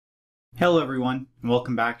Hello everyone, and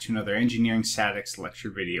welcome back to another Engineering Statics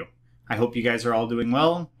lecture video. I hope you guys are all doing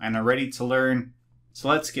well and are ready to learn, so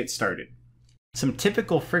let's get started. Some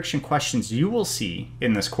typical friction questions you will see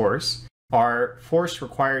in this course are force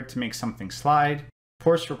required to make something slide,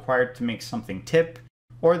 force required to make something tip,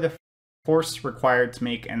 or the force required to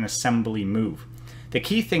make an assembly move. The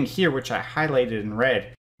key thing here, which I highlighted in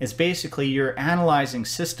red, is basically you're analyzing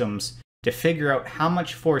systems to figure out how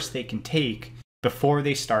much force they can take before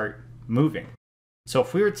they start moving. So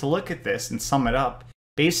if we were to look at this and sum it up,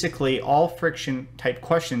 basically all friction type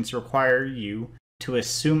questions require you to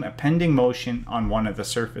assume impending motion on one of the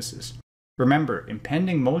surfaces. Remember,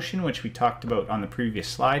 impending motion, which we talked about on the previous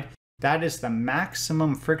slide, that is the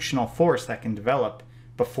maximum frictional force that can develop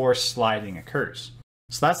before sliding occurs.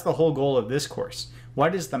 So that's the whole goal of this course.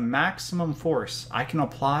 What is the maximum force I can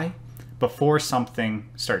apply before something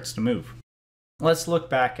starts to move? Let's look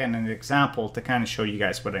back at an example to kind of show you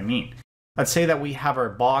guys what I mean. Let's say that we have our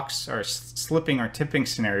box, our slipping or tipping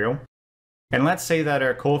scenario, and let's say that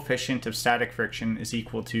our coefficient of static friction is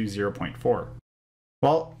equal to 0.4.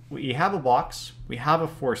 Well, we have a box, we have a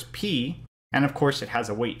force P, and of course it has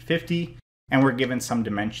a weight 50, and we're given some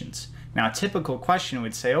dimensions. Now a typical question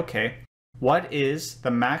would say, okay, what is the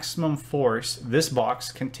maximum force this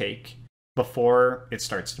box can take before it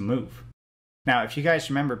starts to move? Now, if you guys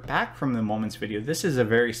remember back from the Moments video, this is a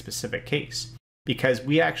very specific case because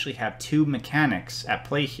we actually have two mechanics at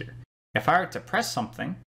play here. If I were to press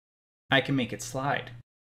something, I can make it slide.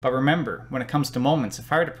 But remember, when it comes to moments,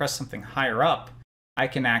 if I were to press something higher up, I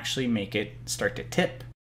can actually make it start to tip.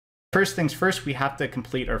 First things first, we have to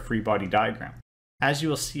complete our free body diagram. As you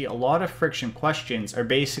will see, a lot of friction questions are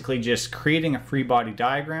basically just creating a free body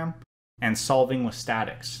diagram and solving with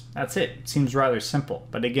statics. That's it. It seems rather simple,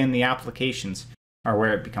 but again, the applications are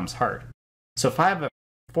where it becomes hard. So if I have a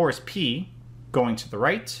force P going to the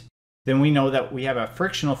right, then we know that we have a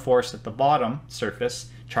frictional force at the bottom surface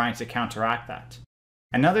trying to counteract that.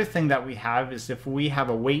 Another thing that we have is if we have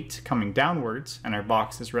a weight coming downwards and our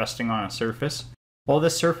box is resting on a surface, well, the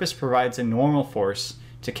surface provides a normal force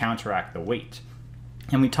to counteract the weight.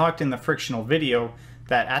 And we talked in the frictional video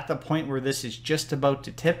that at the point where this is just about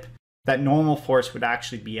to tip, that normal force would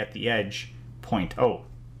actually be at the edge, point O.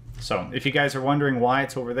 So if you guys are wondering why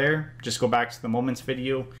it's over there, just go back to the Moments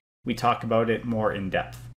video. We talk about it more in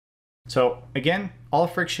depth. So again, all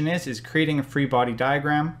friction is creating a free body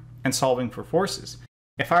diagram and solving for forces.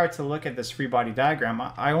 If I were to look at this free body diagram,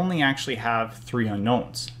 I only actually have three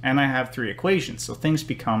unknowns and I have three equations, so things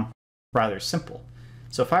become rather simple.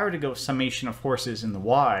 So if I were to go summation of forces in the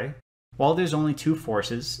y, well, there's only two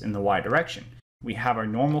forces in the y direction. We have our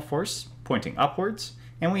normal force pointing upwards,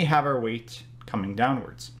 and we have our weight coming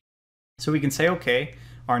downwards. So we can say, okay,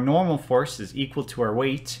 our normal force is equal to our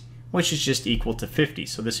weight, which is just equal to 50.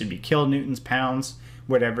 So this would be kilonewtons, pounds,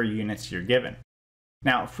 whatever units you're given.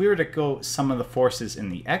 Now, if we were to go sum of the forces in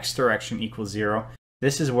the x direction equals 0,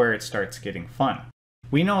 this is where it starts getting fun.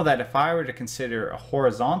 We know that if I were to consider a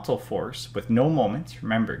horizontal force with no moment,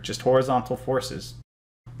 remember, just horizontal forces,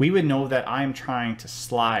 we would know that I'm trying to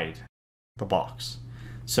slide the box.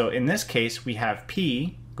 So in this case, we have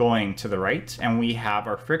P going to the right and we have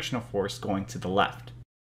our frictional force going to the left.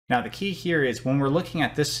 Now the key here is when we're looking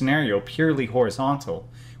at this scenario purely horizontal,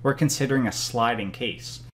 we're considering a sliding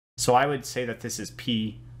case. So I would say that this is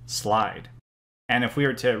P slide. And if we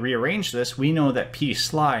were to rearrange this, we know that P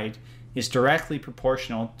slide is directly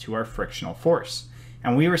proportional to our frictional force.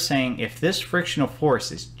 And we were saying if this frictional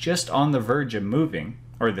force is just on the verge of moving,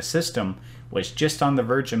 or the system was just on the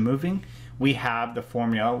verge of moving, we have the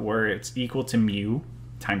formula where it's equal to mu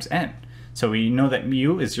times n. So we know that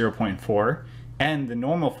mu is 0.4 and the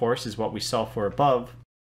normal force is what we saw for above.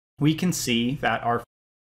 We can see that our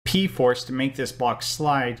P force to make this box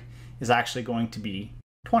slide is actually going to be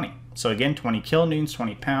 20. So again, 20 kilonewtons,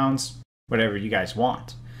 20 pounds, whatever you guys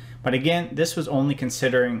want. But again, this was only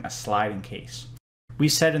considering a sliding case. We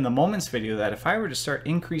said in the Moments video that if I were to start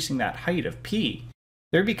increasing that height of P,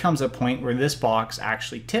 there becomes a point where this box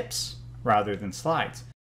actually tips rather than slides.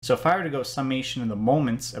 So if I were to go summation of the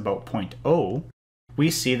moments about point O, we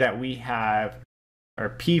see that we have our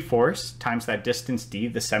P force times that distance d,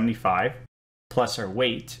 the 75, plus our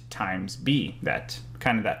weight times B, that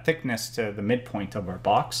kind of that thickness to the midpoint of our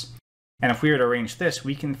box. And if we were to arrange this,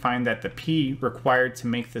 we can find that the P required to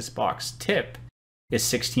make this box tip is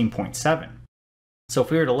 16.7. So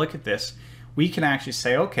if we were to look at this, we can actually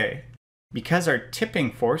say, okay, because our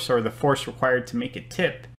tipping force, or the force required to make it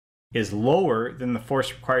tip, is lower than the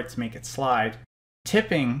force required to make it slide,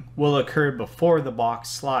 tipping will occur before the box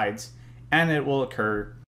slides, and it will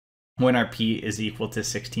occur when our P is equal to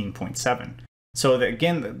 16.7. So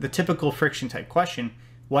again, the typical friction type question,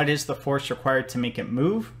 what is the force required to make it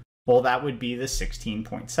move? Well, that would be the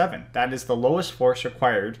 16.7. That is the lowest force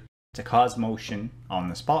required to cause motion on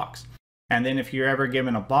this box. And then if you're ever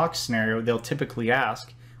given a box scenario, they'll typically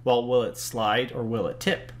ask, well, will it slide or will it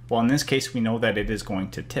tip? Well, in this case, we know that it is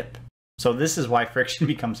going to tip. So this is why friction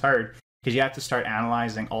becomes hard, because you have to start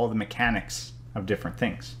analyzing all the mechanics of different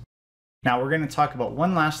things. Now we're going to talk about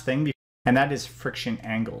one last thing, and that is friction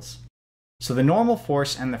angles. So the normal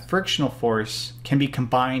force and the frictional force can be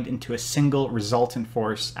combined into a single resultant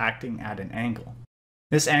force acting at an angle.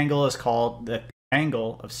 This angle is called the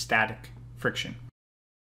angle of static friction.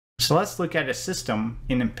 So let's look at a system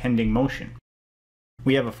in impending motion.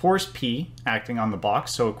 We have a force P acting on the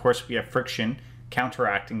box, so of course we have friction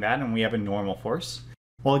counteracting that, and we have a normal force.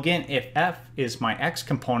 Well, again, if F is my X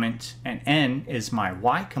component and N is my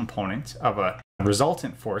Y component of a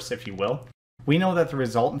resultant force, if you will, we know that the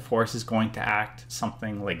resultant force is going to act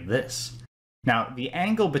something like this. Now, the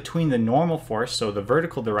angle between the normal force, so the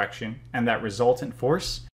vertical direction, and that resultant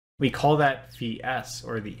force, we call that Vs,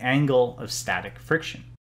 or the angle of static friction.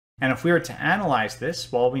 And if we were to analyze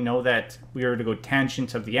this, well, we know that if we were to go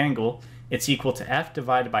tangent of the angle, it's equal to F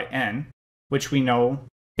divided by N, which we know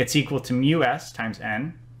it's equal to mu S times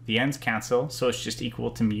N. The N's cancel, so it's just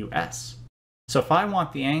equal to mu S. So if I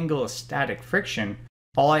want the angle of static friction,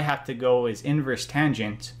 all I have to go is inverse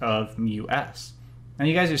tangent of mu S. Now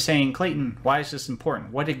you guys are saying, Clayton, why is this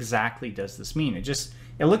important? What exactly does this mean?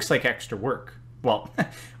 It looks like extra work. Well,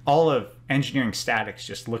 all of engineering statics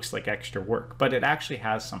just looks like extra work, but it actually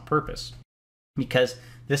has some purpose, because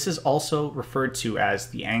this is also referred to as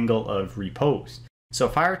the angle of repose. So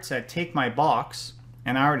if I were to take my box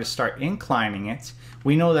and I were to start inclining it,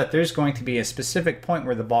 we know that there's going to be a specific point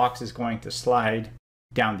where the box is going to slide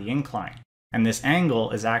down the incline. And this angle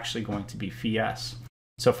is actually going to be Vs.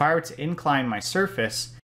 So if I were to incline my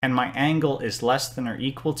surface and my angle is less than or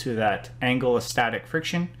equal to that angle of static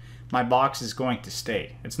friction, my box is going to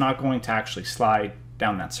stay. It's not going to actually slide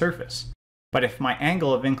down that surface. But if my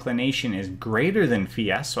angle of inclination is greater than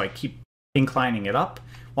Vs, so I keep inclining it up,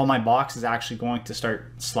 well, my box is actually going to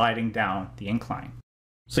start sliding down the incline.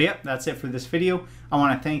 So yep, that's it for this video. I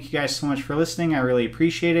want to thank you guys so much for listening. I really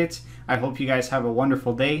appreciate it. I hope you guys have a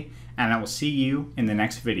wonderful day, and I will see you in the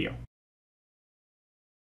next video.